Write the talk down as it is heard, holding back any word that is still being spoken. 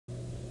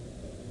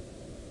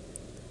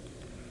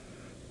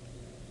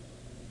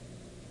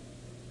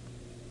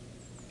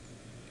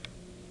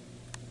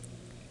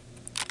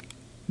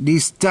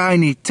These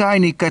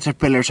tiny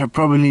caterpillars are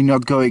probably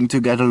not going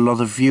to get a lot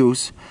of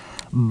views,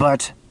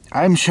 but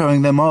I'm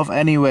showing them off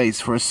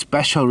anyways for a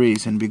special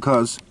reason,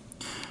 because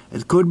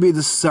it could be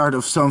the start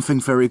of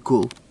something very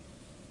cool.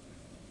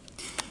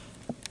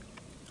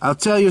 I'll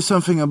tell you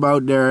something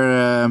about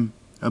their,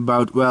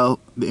 the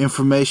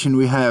information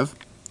we have.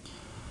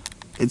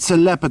 It's a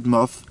leopard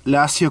moth,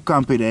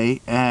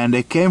 Lasiocampidae, and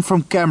they came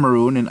from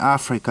Cameroon in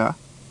Africa.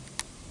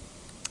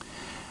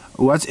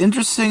 What's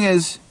interesting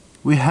is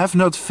we have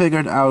not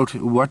figured out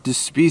what the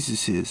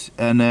species is,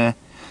 and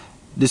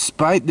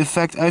despite the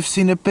fact I've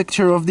seen a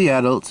picture of the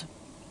adult,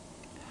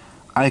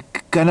 I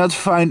cannot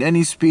find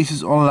any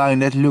species online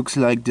that looks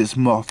like this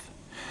moth.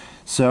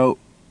 So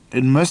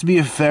it must be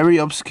a very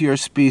obscure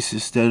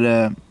species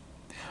that's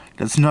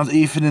not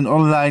even in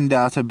online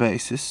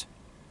databases.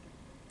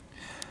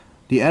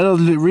 The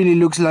adult really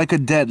looks like a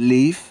dead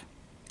leaf.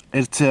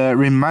 It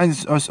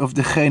reminds us of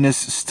the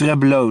genus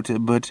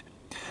Streblote, but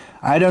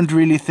I don't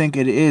really think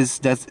it is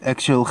that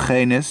actual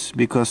genus,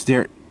 because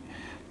they're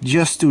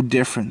just too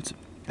different.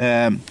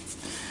 The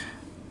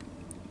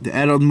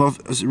adult moth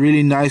is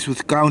really nice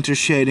with counter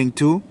shading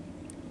too.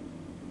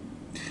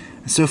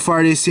 So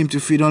far they seem to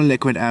feed on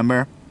liquid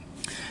amber.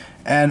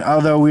 And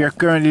although we are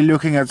currently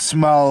looking at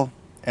small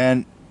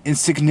and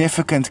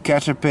insignificant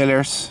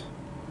caterpillars,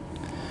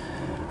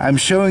 I'm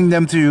showing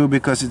them to you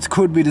because it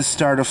could be the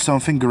start of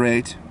something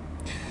great.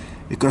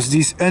 Because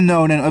these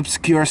unknown and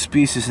obscure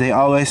species, they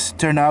always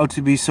turn out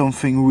to be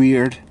something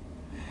weird.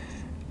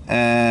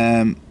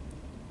 Some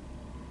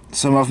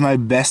of my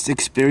best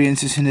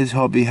experiences in this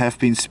hobby have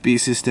been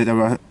species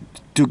that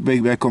took me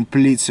by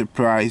complete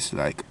surprise.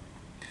 Like,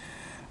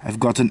 I've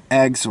gotten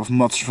eggs of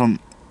moths from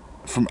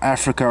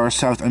Africa or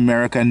South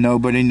America, and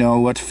nobody know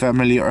what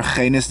family or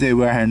genus they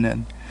were,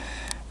 and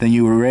then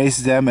you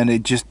raise them and they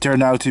just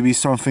turn out to be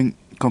something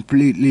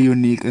completely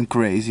unique and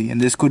crazy. And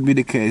this could be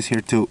the case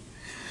here too.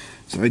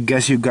 So I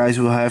guess you guys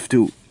will have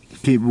to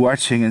keep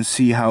watching and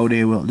see how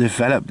they will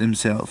develop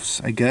themselves,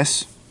 I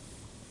guess.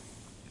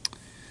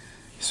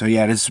 So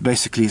yeah, this is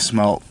basically a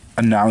small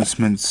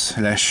announcement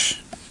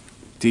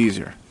 /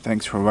 teaser.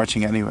 Thanks for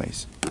watching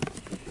anyways.